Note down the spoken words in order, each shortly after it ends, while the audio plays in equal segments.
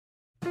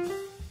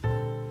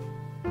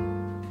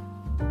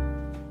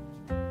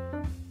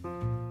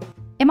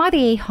Am I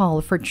the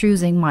a-hole for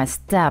choosing my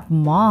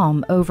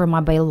stepmom over my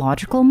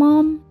biological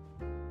mom?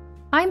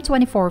 I'm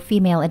 24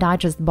 female and I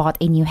just bought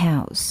a new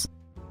house.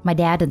 My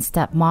dad and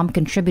stepmom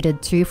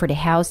contributed too for the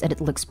house and it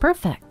looks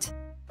perfect.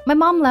 My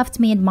mom left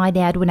me and my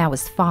dad when I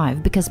was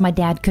 5 because my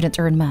dad couldn't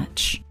earn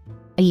much.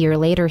 A year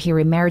later, he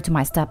remarried to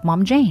my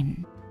stepmom,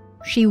 Jane.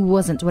 She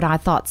wasn't what I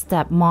thought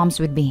stepmoms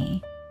would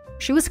be.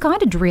 She was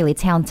kind of really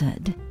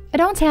talented. I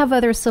don't have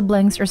other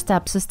siblings or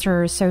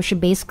stepsisters, so she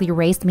basically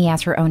raised me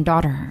as her own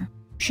daughter.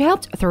 She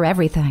helped through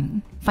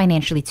everything,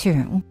 financially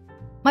too.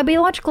 My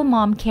biological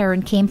mom,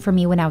 Karen, came for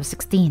me when I was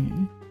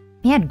 16.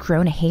 I had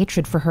grown a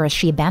hatred for her as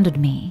she abandoned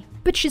me,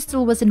 but she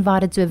still was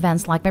invited to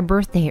events like my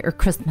birthday or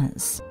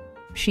Christmas.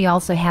 She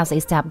also has a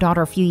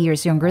stepdaughter a few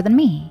years younger than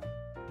me.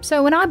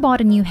 So when I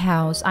bought a new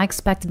house, I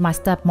expected my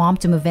stepmom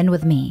to move in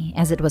with me,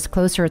 as it was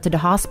closer to the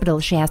hospital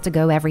she has to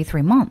go every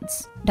 3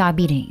 months.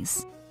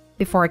 Diabetes.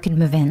 Before I could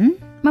move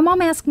in, my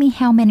mom asked me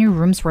how many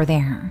rooms were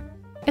there.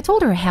 I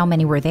told her how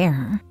many were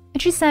there,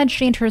 and she said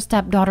she and her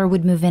stepdaughter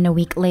would move in a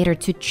week later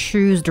to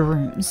choose the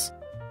rooms.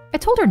 I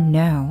told her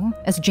no,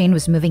 as Jane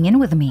was moving in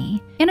with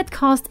me, and it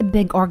caused a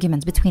big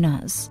argument between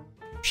us.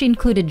 She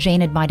included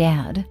Jane and my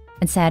dad,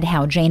 and said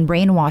how Jane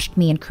brainwashed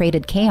me and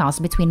created chaos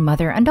between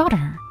mother and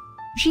daughter.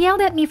 She yelled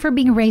at me for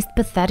being raised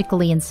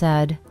pathetically and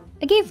said,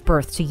 "I gave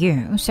birth to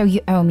you, so you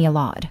owe me a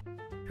lot."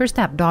 Her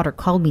stepdaughter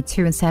called me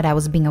too and said I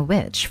was being a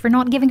witch for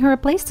not giving her a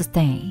place to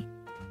stay.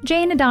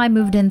 Jane and I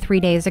moved in 3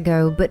 days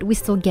ago, but we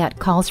still get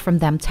calls from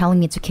them telling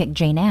me to kick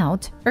Jane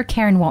out or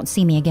Karen won't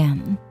see me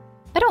again.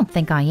 I don't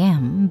think I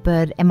am,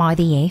 but am I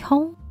the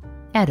a-hole?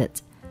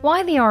 Edit.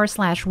 Why they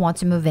r/want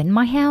to move in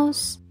my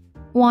house?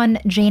 1.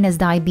 Jane has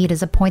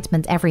diabetes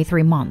appointment every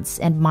 3 months,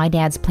 and my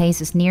dad's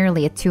place is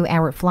nearly a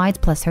 2-hour flight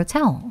plus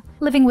hotel.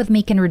 Living with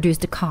me can reduce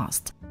the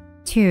cost.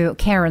 2.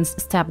 Karen's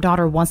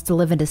stepdaughter wants to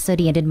live in the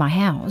city and in my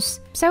house,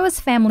 so as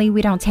family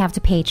we don't have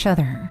to pay each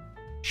other.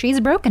 She's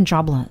broke and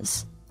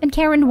jobless, and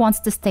Karen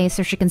wants to stay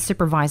so she can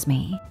supervise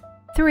me.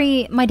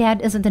 3. My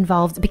dad isn't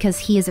involved because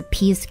he is a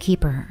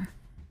peacekeeper.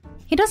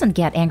 He doesn't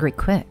get angry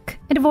quick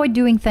and avoid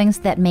doing things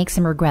that makes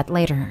him regret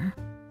later.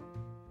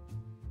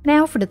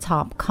 Now for the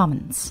top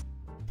comments.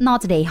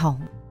 Not today,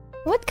 home.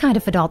 What kind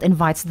of adult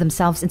invites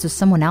themselves into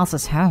someone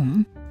else's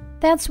home?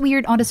 That's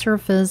weird on the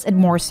surface and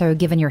more so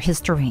given your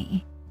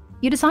history.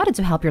 You decided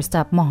to help your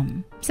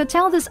stepmom, so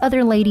tell this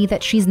other lady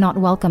that she's not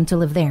welcome to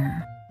live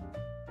there.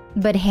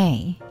 But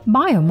hey,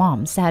 Bio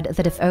Mom said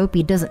that if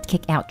Opie doesn't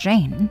kick out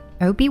Jane,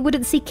 Opie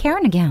wouldn't see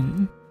Karen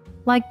again.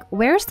 Like,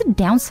 where's the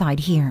downside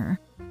here?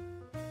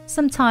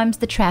 Sometimes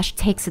the trash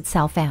takes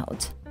itself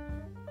out.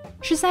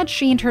 She said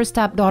she and her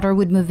stepdaughter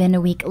would move in a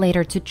week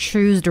later to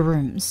choose the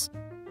rooms.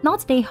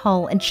 Not stay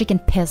whole and she can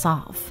piss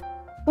off.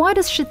 Why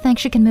does she think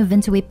she can move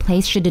into a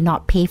place she did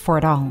not pay for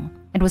at all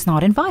and was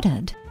not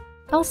invited?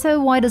 Also,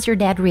 why does your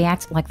dad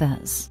react like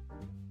this?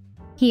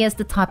 He is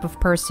the type of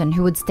person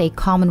who would stay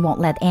calm and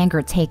won't let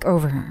anger take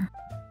over.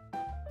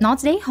 Not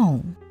stay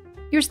home.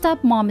 Your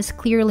stepmom is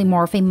clearly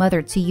more of a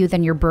mother to you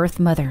than your birth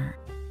mother.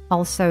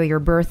 Also, your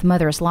birth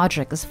mother's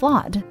logic is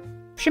flawed.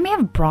 She may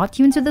have brought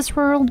you into this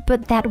world,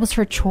 but that was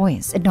her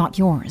choice and not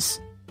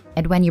yours.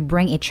 And when you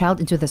bring a child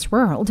into this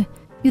world,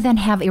 you then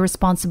have a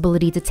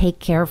responsibility to take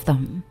care of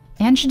them.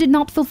 And she did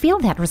not fulfill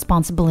that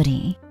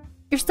responsibility.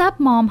 Your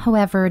stepmom,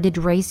 however, did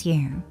raise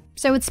you.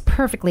 So it's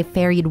perfectly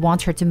fair you'd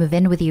want her to move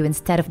in with you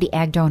instead of the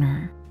egg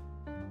donor.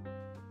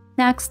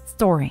 Next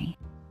story.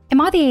 Am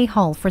I the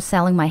a-hole for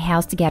selling my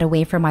house to get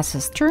away from my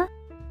sister?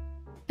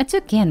 I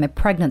took in my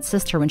pregnant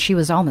sister when she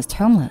was almost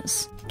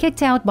homeless,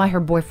 kicked out by her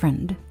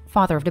boyfriend,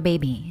 father of the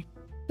baby.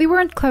 We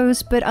weren't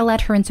close, but I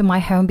let her into my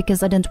home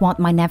because I didn't want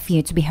my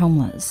nephew to be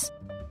homeless.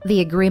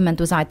 The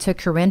agreement was I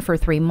took her in for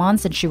 3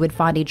 months and she would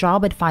find a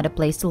job and find a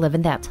place to live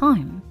in that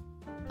time.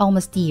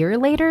 Almost a year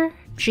later,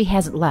 she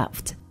hasn't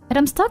left, and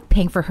I'm stuck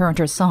paying for her and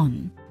her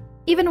son.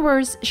 Even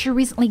worse, she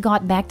recently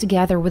got back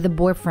together with a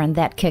boyfriend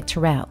that kicked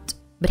her out,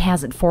 but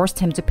hasn't forced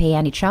him to pay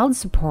any child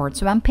support,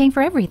 so I'm paying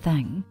for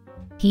everything.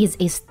 He is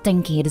a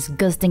stinky,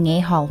 disgusting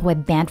a-hole who I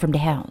banned from the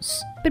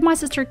house, but my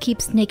sister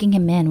keeps sneaking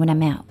him in when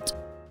I'm out.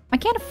 I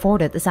can't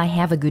afford it as I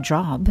have a good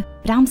job,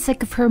 but I'm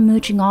sick of her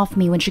mooching off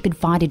me when she could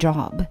find a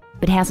job,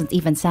 but hasn't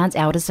even sent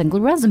out a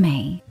single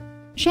resume.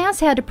 She has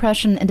had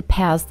depression in the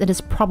past and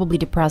is probably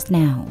depressed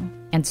now,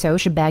 and so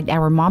she begged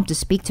our mom to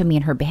speak to me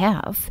on her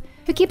behalf,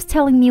 who keeps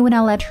telling me when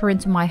I let her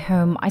into my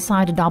home I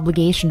signed an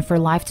obligation for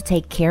life to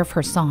take care of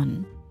her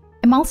son.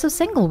 I'm also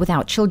single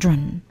without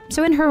children,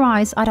 so in her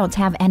eyes I don't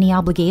have any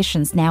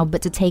obligations now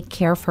but to take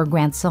care of her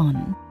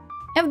grandson.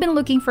 I've been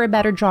looking for a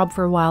better job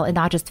for a while and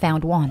I just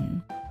found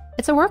one.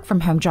 It's a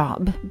work-from-home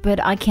job,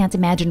 but I can't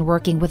imagine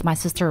working with my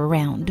sister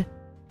around.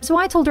 So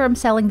I told her I'm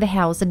selling the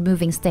house and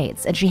moving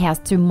states and she has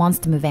 2 months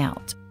to move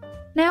out.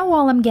 Now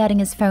all I'm getting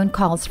is phone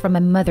calls from my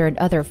mother and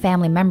other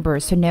family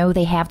members who know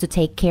they have to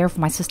take care of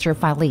my sister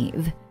if I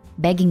leave,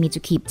 begging me to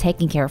keep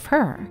taking care of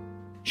her.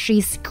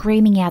 She's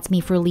screaming at me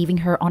for leaving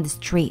her on the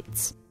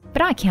streets,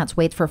 but I can't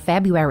wait for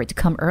February to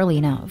come early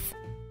enough.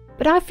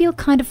 But I feel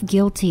kind of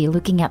guilty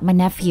looking at my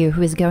nephew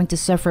who is going to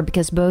suffer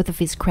because both of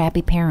his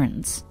crappy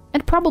parents,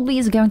 and probably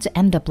is going to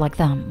end up like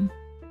them.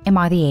 Am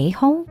I the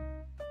a-hole?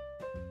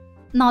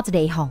 Not the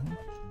a-hole.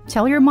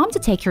 Tell your mom to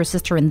take your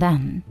sister in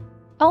then.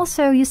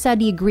 Also, you said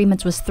the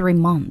agreement was 3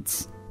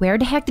 months. Where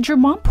the heck did your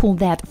mom pull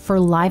that for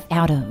life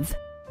out of?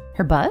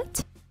 Her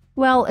butt?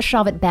 Well,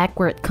 shove it back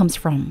where it comes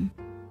from.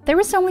 There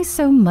is only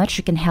so much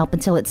you can help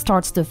until it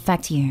starts to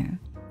affect you.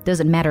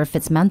 Doesn't matter if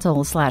it's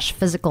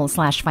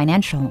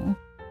mental/physical/financial.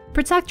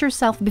 Protect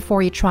yourself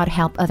before you try to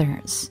help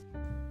others.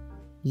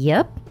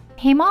 Yep.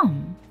 Hey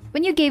mom,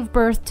 when you gave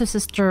birth to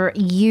sister,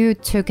 you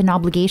took an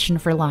obligation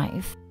for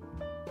life.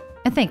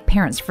 I think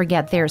parents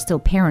forget they're still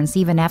parents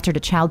even after the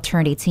child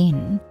turned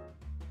 18.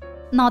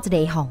 Not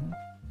today, home.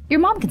 Your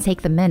mom can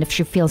take them in if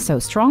she feels so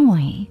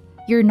strongly.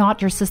 You're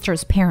not your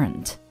sister's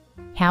parent.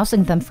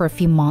 Housing them for a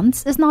few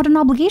months is not an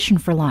obligation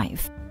for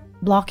life.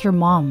 Block your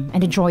mom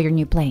and enjoy your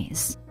new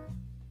place.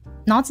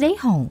 Not today,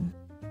 home.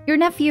 Your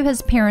nephew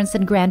has parents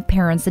and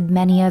grandparents and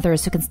many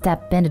others who can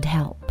step in and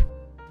help.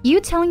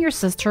 You telling your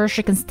sister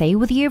she can stay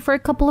with you for a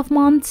couple of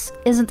months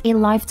isn't a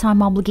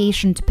lifetime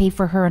obligation to pay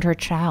for her and her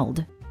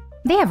child.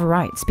 They have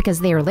rights because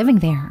they are living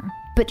there,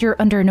 but you're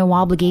under no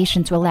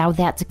obligation to allow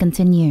that to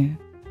continue.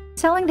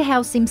 Selling the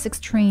house seems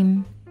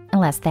extreme,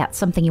 unless that's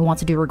something you want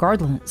to do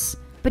regardless.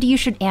 But you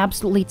should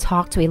absolutely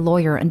talk to a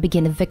lawyer and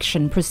begin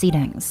eviction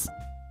proceedings.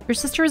 Your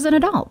sister is an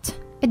adult.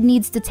 It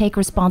needs to take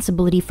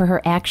responsibility for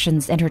her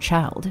actions and her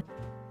child.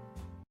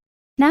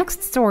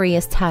 Next story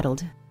is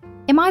titled,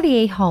 Am I the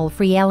a-hole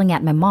for yelling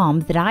at my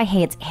mom that I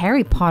hate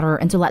Harry Potter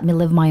and to let me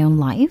live my own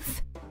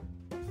life?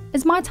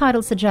 As my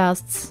title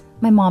suggests,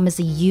 my mom is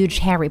a huge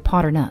Harry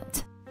Potter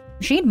nut.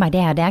 She and my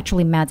dad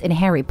actually met in a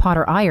Harry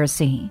Potter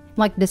IRC,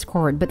 like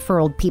Discord but for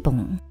old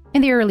people,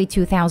 in the early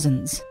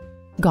 2000s.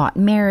 Got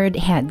married,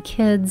 had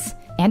kids,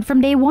 and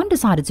from day one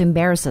decided to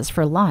embarrass us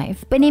for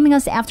life by naming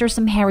us after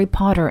some Harry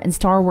Potter and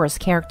Star Wars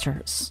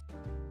characters.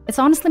 It's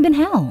honestly been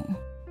hell.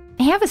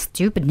 I have a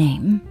stupid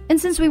name, and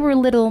since we were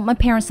little, my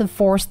parents have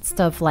forced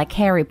stuff like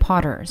Harry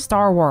Potter,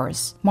 Star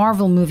Wars,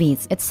 Marvel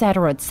movies,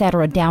 etc.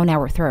 down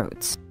our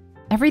throats.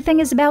 Everything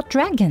is about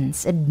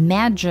dragons and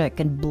magic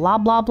and blah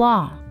blah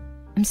blah.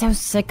 I'm so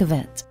sick of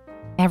it.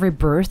 Every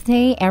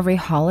birthday, every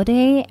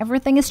holiday,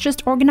 everything is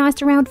just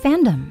organized around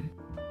fandom.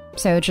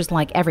 So just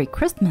like every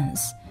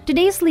Christmas, the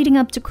days leading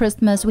up to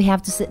Christmas we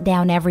have to sit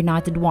down every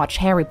night and watch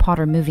Harry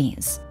Potter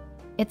movies.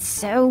 It's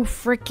so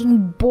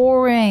freaking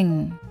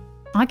boring.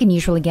 I can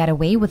usually get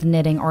away with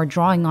knitting or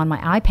drawing on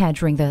my iPad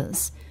during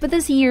this, but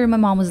this year my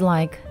mom was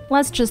like,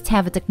 let's just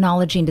have a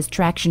technology and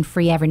distraction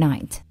free every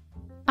night.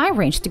 I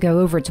arranged to go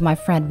over to my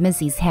friend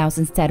Missy's house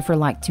instead for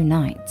like 2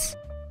 nights.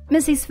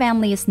 Missy's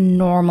family is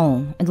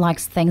normal and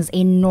likes things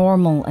a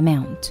normal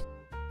amount.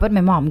 But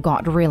my mom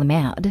got really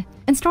mad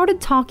and started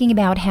talking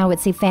about how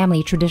it's a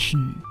family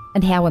tradition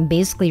and how I'm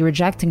basically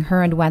rejecting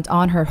her and went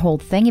on her whole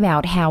thing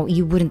about how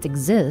you wouldn't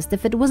exist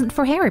if it wasn't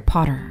for Harry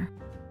Potter.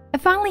 I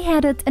finally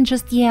had it and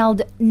just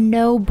yelled,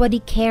 nobody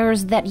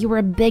cares that you were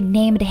a big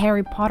name at the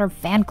Harry Potter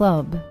fan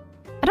club.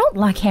 I don't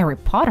like Harry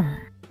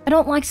Potter. I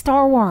don't like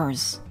Star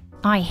Wars.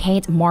 I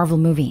hate Marvel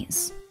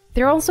movies.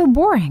 They're all so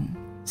boring.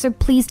 So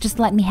please just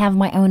let me have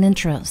my own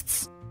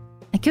interests.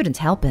 I couldn't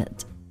help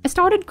it. I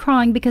started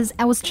crying because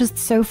I was just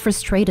so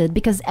frustrated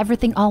because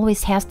everything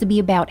always has to be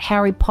about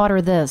Harry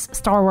Potter this,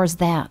 Star Wars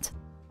that.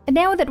 And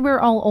now that we're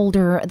all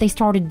older, they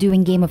started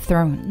doing Game of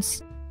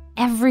Thrones.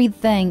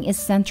 Everything is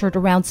centered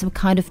around some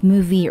kind of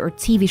movie or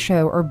TV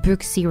show or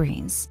book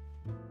series.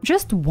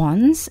 Just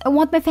once, I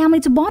want my family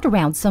to bond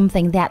around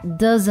something that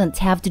doesn't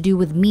have to do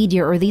with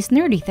media or these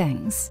nerdy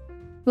things.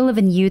 We live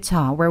in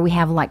Utah where we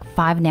have like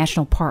 5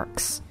 national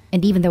parks.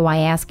 And even though I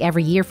ask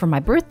every year for my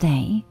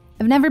birthday,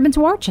 I've never been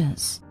to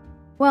Arches.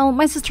 Well,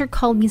 my sister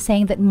called me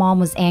saying that mom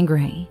was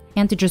angry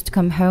and to just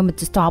come home and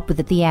to stop with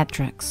the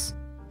theatrics.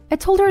 I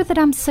told her that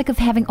I'm sick of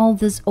having all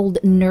this old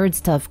nerd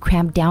stuff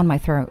crammed down my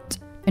throat.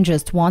 And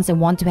just once I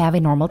want to have a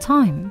normal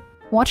time,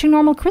 watching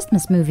normal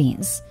Christmas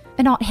movies,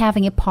 and not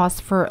having a pause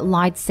for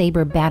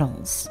lightsaber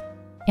battles.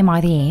 Am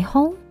I the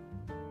a-hole?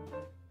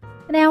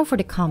 Now for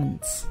the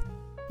comments.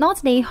 Not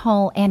the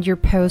a-hole, and your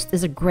post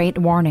is a great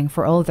warning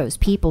for all those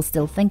people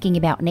still thinking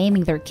about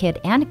naming their kid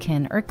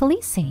Anakin or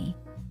Khaleesi.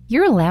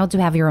 You're allowed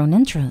to have your own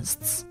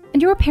interests,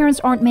 and your parents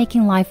aren't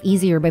making life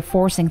easier by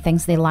forcing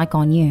things they like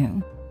on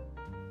you.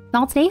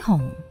 Not the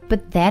a-hole,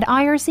 but that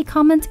IRC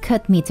comment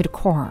cut me to the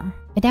core,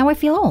 and now I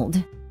feel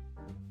old.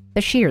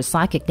 The sheer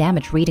psychic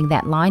damage reading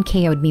that line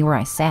KO'd me where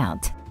I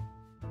sat.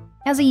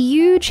 As a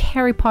huge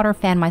Harry Potter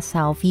fan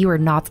myself, you are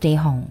not the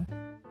a-hole.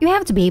 You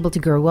have to be able to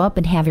grow up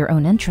and have your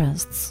own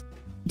interests.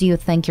 Do you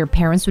think your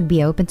parents would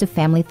be open to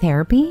family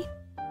therapy?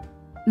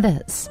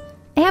 This.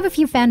 I have a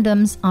few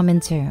fandoms I'm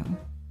into.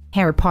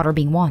 Harry Potter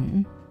being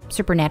one,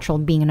 Supernatural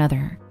being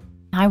another.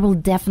 I will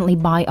definitely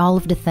buy all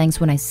of the things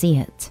when I see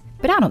it,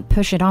 but I don't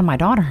push it on my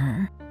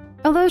daughter.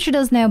 Although she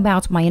does know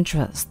about my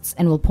interests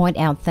and will point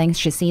out things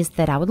she sees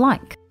that I would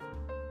like.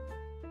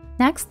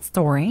 Next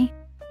story.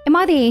 Am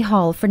I the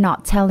a-hole for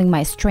not telling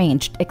my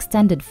estranged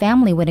extended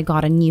family when I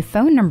got a new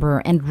phone number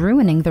and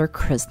ruining their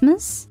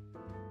Christmas?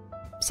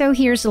 So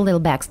here's a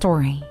little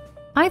backstory.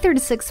 I,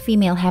 36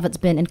 female, haven't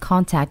been in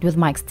contact with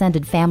my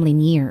extended family in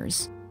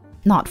years.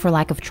 Not for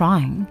lack of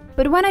trying,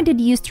 but when I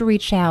did used to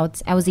reach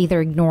out, I was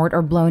either ignored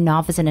or blown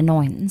off as an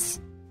annoyance.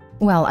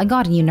 Well, I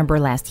got a new number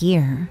last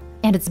year,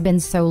 and it's been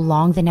so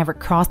long they never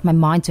crossed my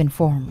mind to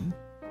inform.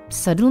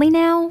 Suddenly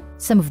now,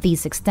 some of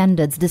these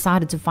extendeds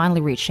decided to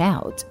finally reach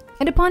out,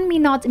 and upon me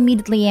not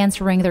immediately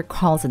answering their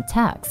calls and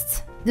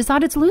texts,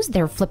 decided to lose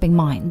their flipping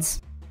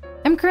minds.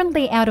 I'm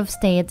currently out of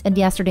state, and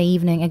yesterday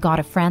evening I got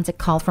a frantic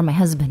call from my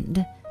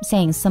husband,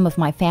 saying some of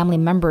my family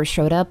members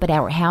showed up at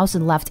our house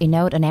and left a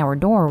note on our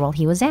door while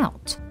he was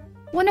out.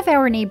 One of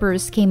our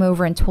neighbors came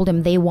over and told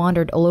him they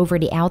wandered all over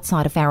the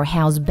outside of our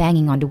house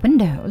banging on the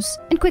windows,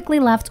 and quickly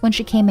left when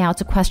she came out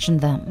to question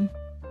them.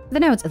 The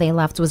note they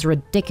left was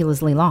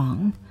ridiculously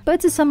long, but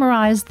to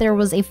summarize, there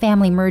was a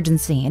family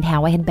emergency and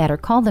how I had better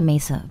call them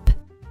ASAP.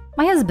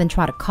 My husband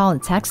tried to call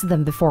and text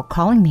them before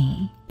calling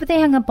me, but they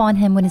hung up on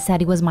him when he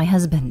said he was my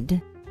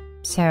husband.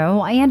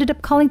 So I ended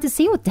up calling to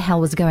see what the hell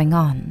was going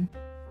on.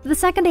 The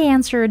second I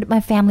answered, my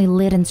family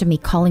lit into me,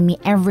 calling me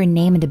every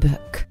name in the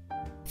book.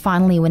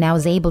 Finally, when I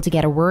was able to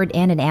get a word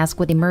in and ask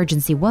what the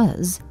emergency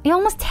was, I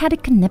almost had a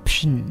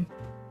conniption.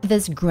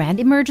 This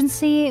grand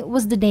emergency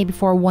was the day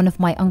before one of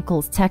my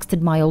uncles texted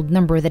my old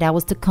number that I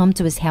was to come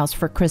to his house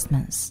for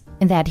Christmas,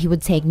 and that he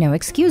would take no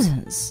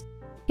excuses.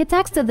 He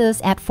texted this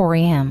at 4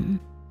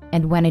 a.m.,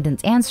 and when I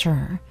didn't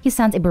answer, he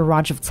sent a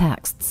barrage of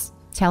texts,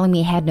 telling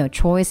me I had no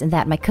choice and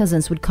that my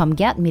cousins would come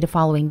get me the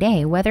following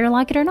day, whether I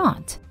like it or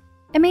not.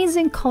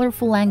 Amazing,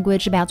 colorful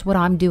language about what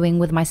I'm doing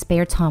with my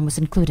spare time was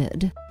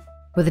included.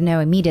 With no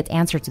immediate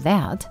answer to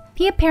that,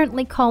 he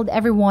apparently called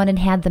everyone and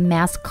had the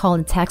mass call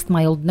and text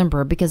my old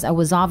number because I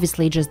was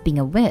obviously just being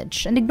a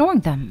witch and ignoring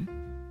them.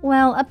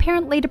 Well,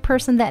 apparently the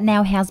person that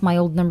now has my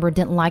old number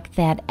didn't like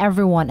that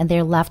everyone and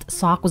their left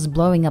sock was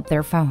blowing up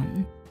their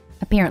phone.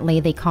 Apparently,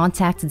 they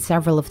contacted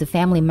several of the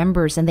family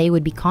members and they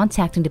would be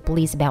contacting the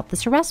police about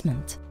this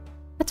harassment.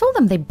 I told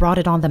them they brought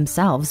it on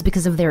themselves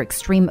because of their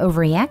extreme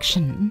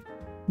overreaction.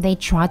 They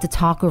tried to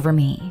talk over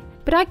me,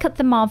 but I cut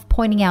them off,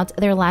 pointing out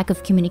their lack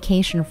of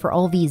communication for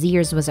all these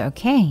years was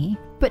okay,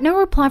 but no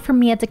reply from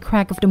me at the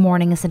crack of the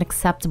morning is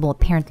unacceptable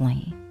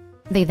apparently.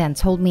 They then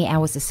told me I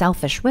was a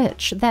selfish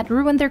witch that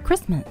ruined their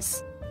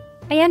Christmas.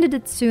 I ended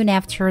it soon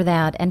after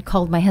that and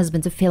called my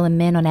husband to fill him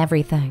in on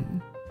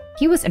everything.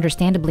 He was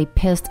understandably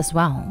pissed as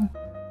well.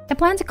 I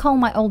plan to call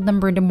my old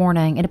number in the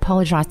morning and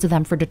apologize to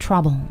them for the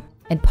trouble,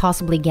 and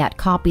possibly get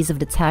copies of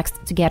the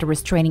text to get a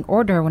restraining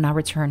order when I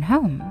return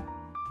home.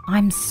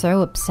 I'm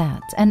so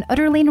upset and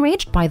utterly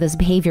enraged by this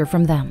behavior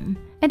from them,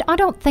 and I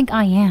don't think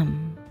I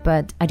am,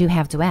 but I do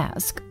have to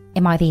ask,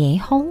 am I the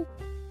a-hole?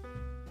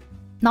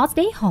 Not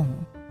the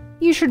a-hole.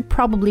 You should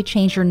probably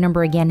change your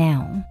number again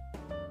now.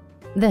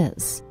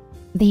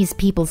 These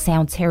people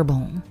sound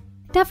terrible.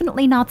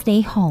 Definitely not the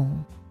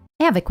a-hole.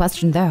 I have a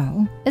question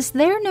though. Is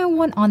there no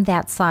one on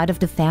that side of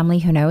the family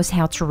who knows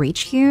how to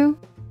reach you?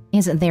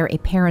 Isn't there a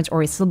parent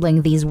or a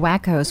sibling these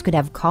wackos could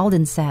have called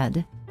and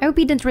said, I hope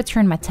you didn't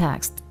return my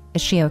text.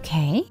 Is she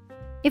okay?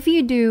 If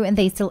you do and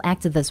they still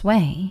acted this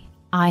way,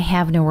 I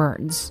have no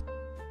words.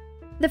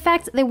 The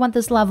fact they want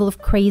this level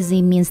of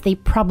crazy means they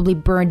probably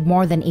burned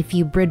more than a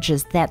few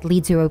bridges that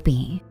lead to OP.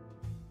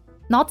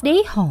 Not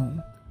the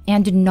a-hole,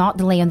 and do not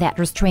delay on that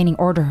restraining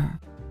order.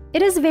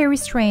 It is very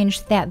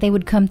strange that they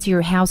would come to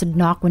your house and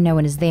knock when no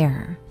one is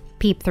there,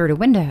 peep through the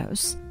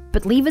windows,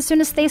 but leave as soon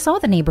as they saw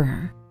the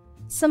neighbor.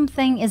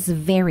 Something is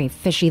very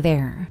fishy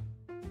there.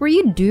 Were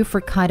you due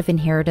for kind of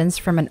inheritance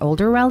from an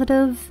older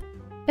relative?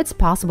 It's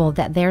possible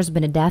that there's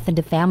been a death in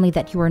the family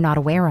that you are not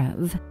aware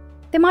of.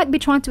 They might be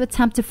trying to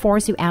attempt to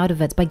force you out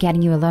of it by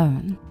getting you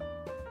alone.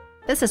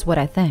 This is what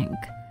I think.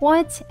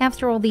 What,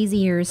 after all these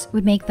years,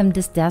 would make them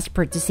this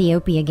desperate to see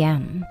OP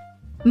again?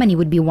 Money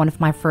would be one of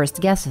my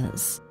first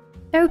guesses.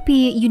 OP,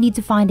 you need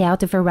to find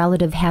out if a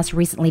relative has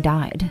recently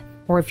died,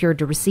 or if you're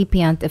the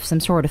recipient of some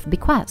sort of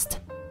bequest.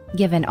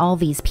 Given all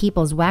these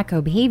people's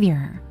wacko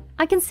behavior,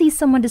 I can see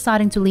someone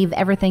deciding to leave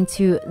everything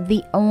to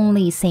the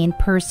only sane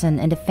person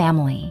in the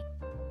family.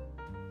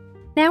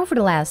 Now for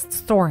the last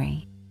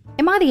story.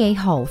 Am I the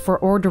a-hole for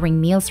ordering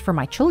meals for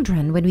my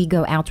children when we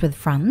go out with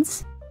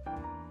friends?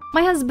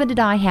 My husband and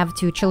I have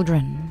 2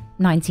 children,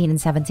 19 and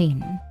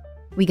 17.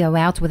 We go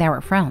out with our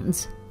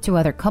friends, 2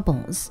 other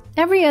couples,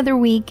 every other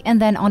week,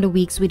 and then on the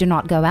weeks we do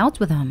not go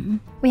out with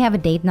them, we have a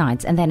date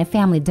night and then a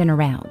family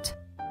dinner out.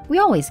 We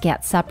always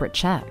get separate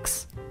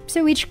checks,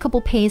 so each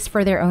couple pays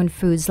for their own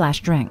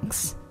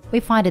food/drinks. We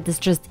find it is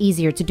just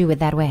easier to do it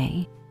that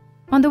way.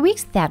 On the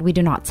weeks that we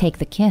do not take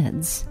the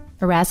kids,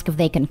 or ask if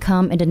they can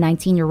come in the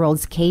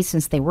 19-year-old's case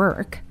since they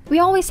work, we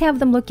always have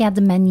them look at the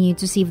menu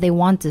to see if they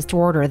want us to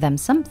order them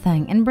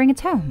something and bring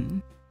it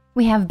home.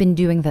 We have been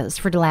doing this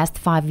for the last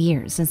 5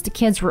 years since the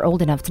kids were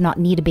old enough to not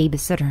need a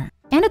babysitter,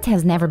 and it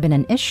has never been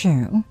an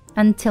issue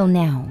until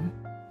now.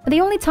 The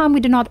only time we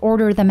do not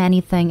order them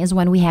anything is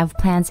when we have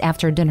plans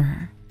after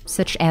dinner,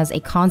 such as a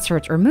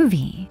concert or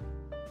movie.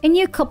 A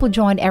new couple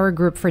joined our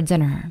group for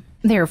dinner.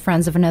 They are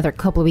friends of another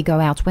couple we go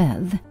out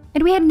with,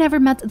 and we had never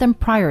met them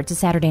prior to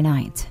Saturday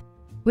night.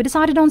 We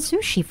decided on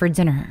sushi for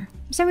dinner,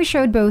 so we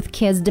showed both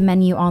kids the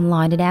menu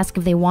online and asked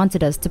if they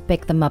wanted us to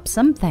pick them up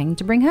something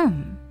to bring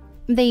home.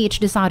 They each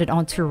decided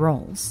on 2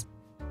 rolls.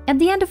 At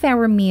the end of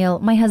our meal,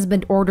 my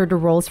husband ordered the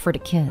rolls for the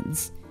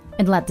kids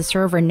and let the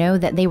server know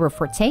that they were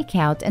for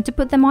takeout and to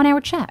put them on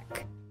our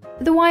check.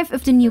 The wife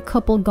of the new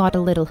couple got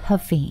a little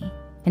huffy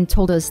and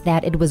told us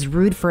that it was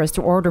rude for us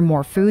to order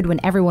more food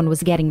when everyone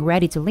was getting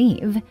ready to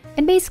leave,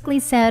 and basically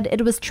said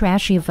it was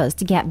trashy of us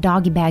to get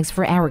doggy bags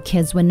for our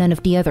kids when none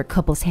of the other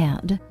couples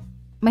had.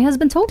 My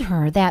husband told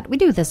her that we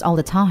do this all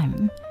the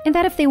time, and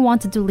that if they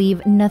wanted to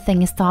leave,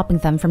 nothing is stopping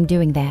them from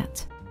doing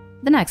that.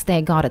 The next day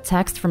I got a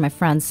text from my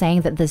friend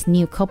saying that this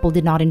new couple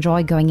did not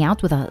enjoy going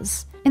out with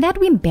us, and that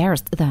we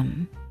embarrassed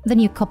them, the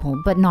new couple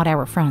but not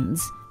our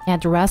friends,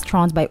 at the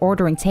restaurant by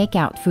ordering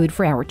takeout food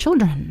for our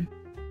children.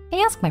 I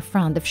asked my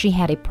friend if she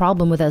had a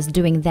problem with us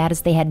doing that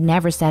as they had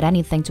never said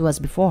anything to us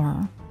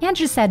before, and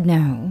she said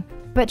no,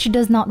 but she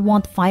does not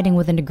want fighting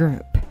within the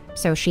group,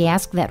 so she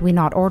asked that we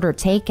not order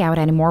takeout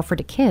anymore for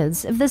the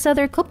kids if this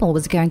other couple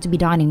was going to be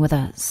dining with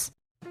us.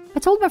 I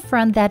told my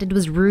friend that it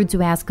was rude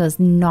to ask us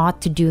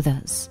not to do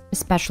this,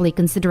 especially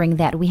considering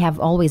that we have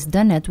always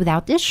done it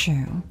without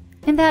issue,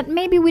 and that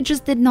maybe we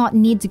just did not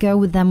need to go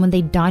with them when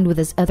they dined with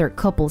this other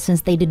couple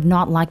since they did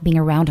not like being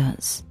around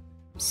us.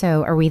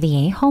 So are we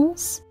the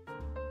a-holes?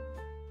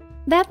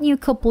 That new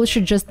couple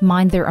should just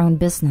mind their own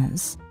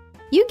business.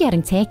 You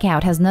getting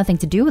takeout has nothing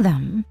to do with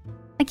them.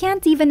 I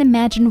can't even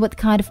imagine what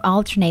kind of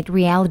alternate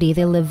reality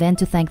they live in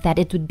to think that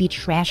it would be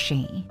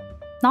trashy.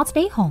 Not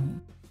stay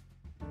home.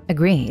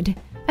 Agreed.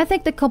 I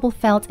think the couple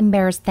felt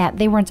embarrassed that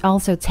they weren't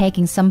also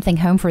taking something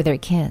home for their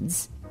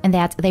kids, and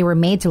that they were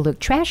made to look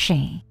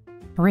trashy.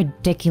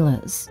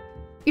 Ridiculous.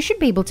 You should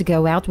be able to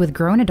go out with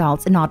grown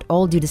adults and not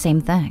all do the same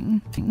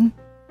thing.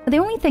 The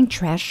only thing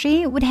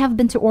trashy would have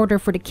been to order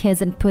for the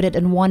kids and put it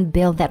in one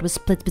bill that was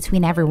split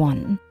between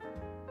everyone.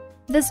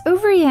 This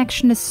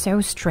overreaction is so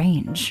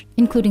strange,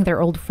 including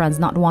their old friends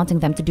not wanting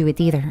them to do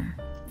it either,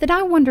 that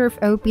I wonder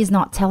if OP is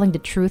not telling the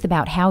truth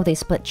about how they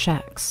split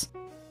checks.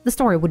 The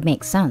story would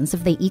make sense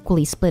if they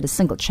equally split a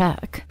single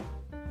check.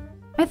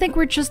 I think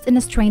we're just in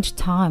a strange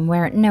time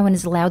where no one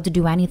is allowed to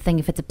do anything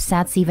if it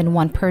upsets even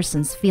one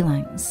person's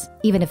feelings,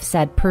 even if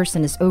said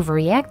person is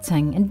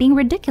overreacting and being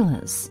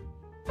ridiculous.